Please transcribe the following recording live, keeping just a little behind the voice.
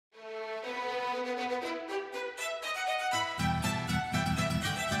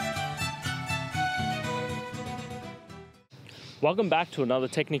Welcome back to another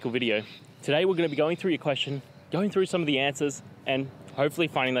technical video. Today we're going to be going through your question, going through some of the answers, and hopefully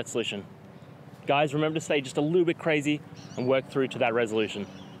finding that solution. Guys, remember to stay just a little bit crazy and work through to that resolution.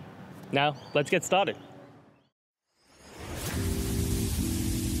 Now, let's get started.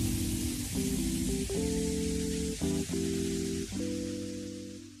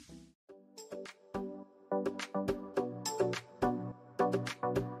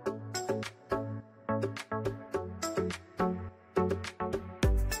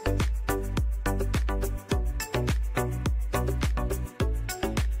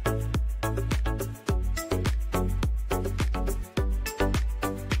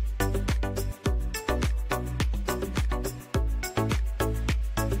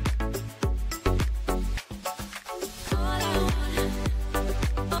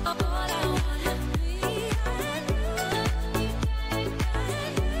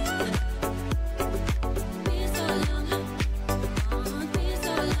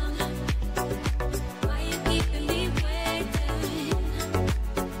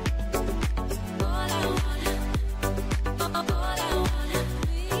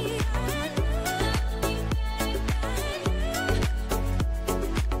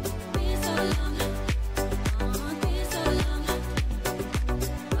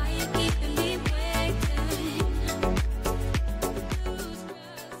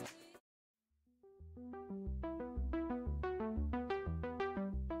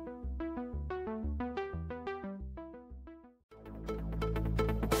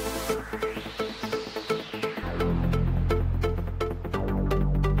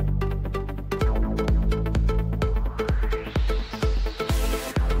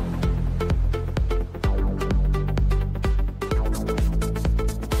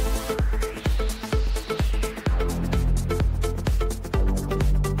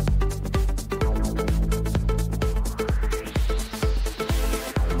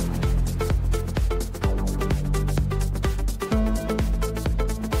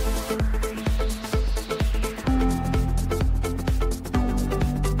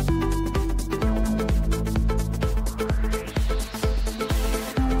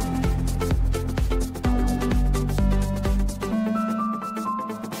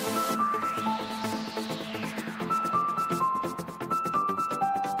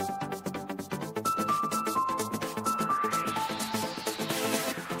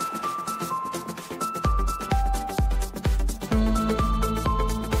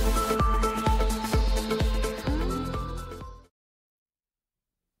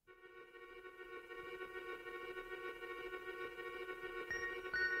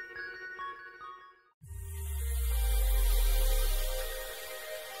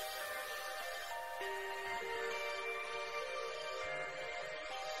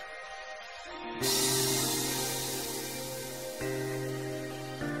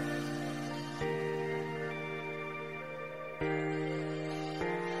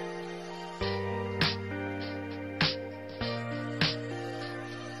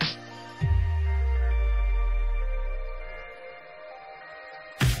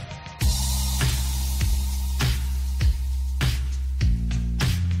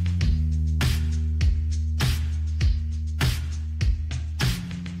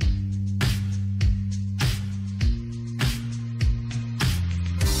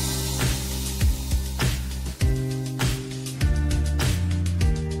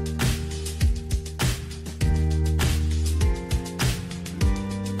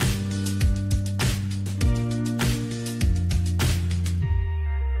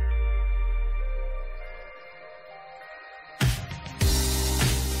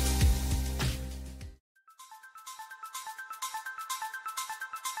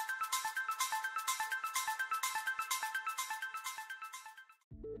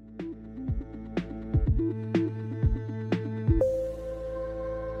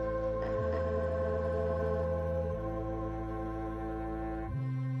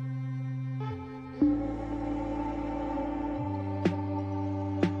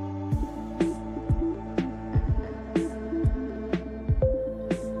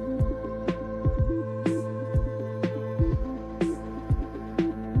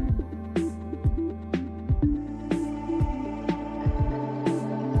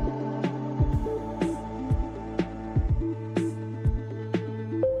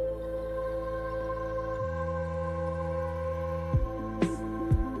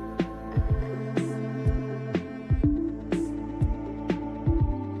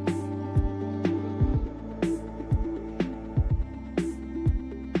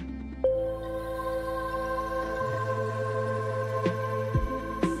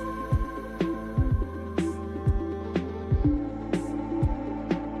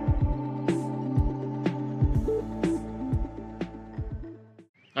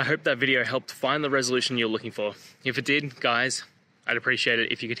 I hope that video helped find the resolution you're looking for. If it did, guys, I'd appreciate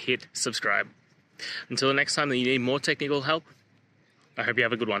it if you could hit subscribe. Until the next time that you need more technical help, I hope you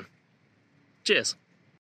have a good one. Cheers.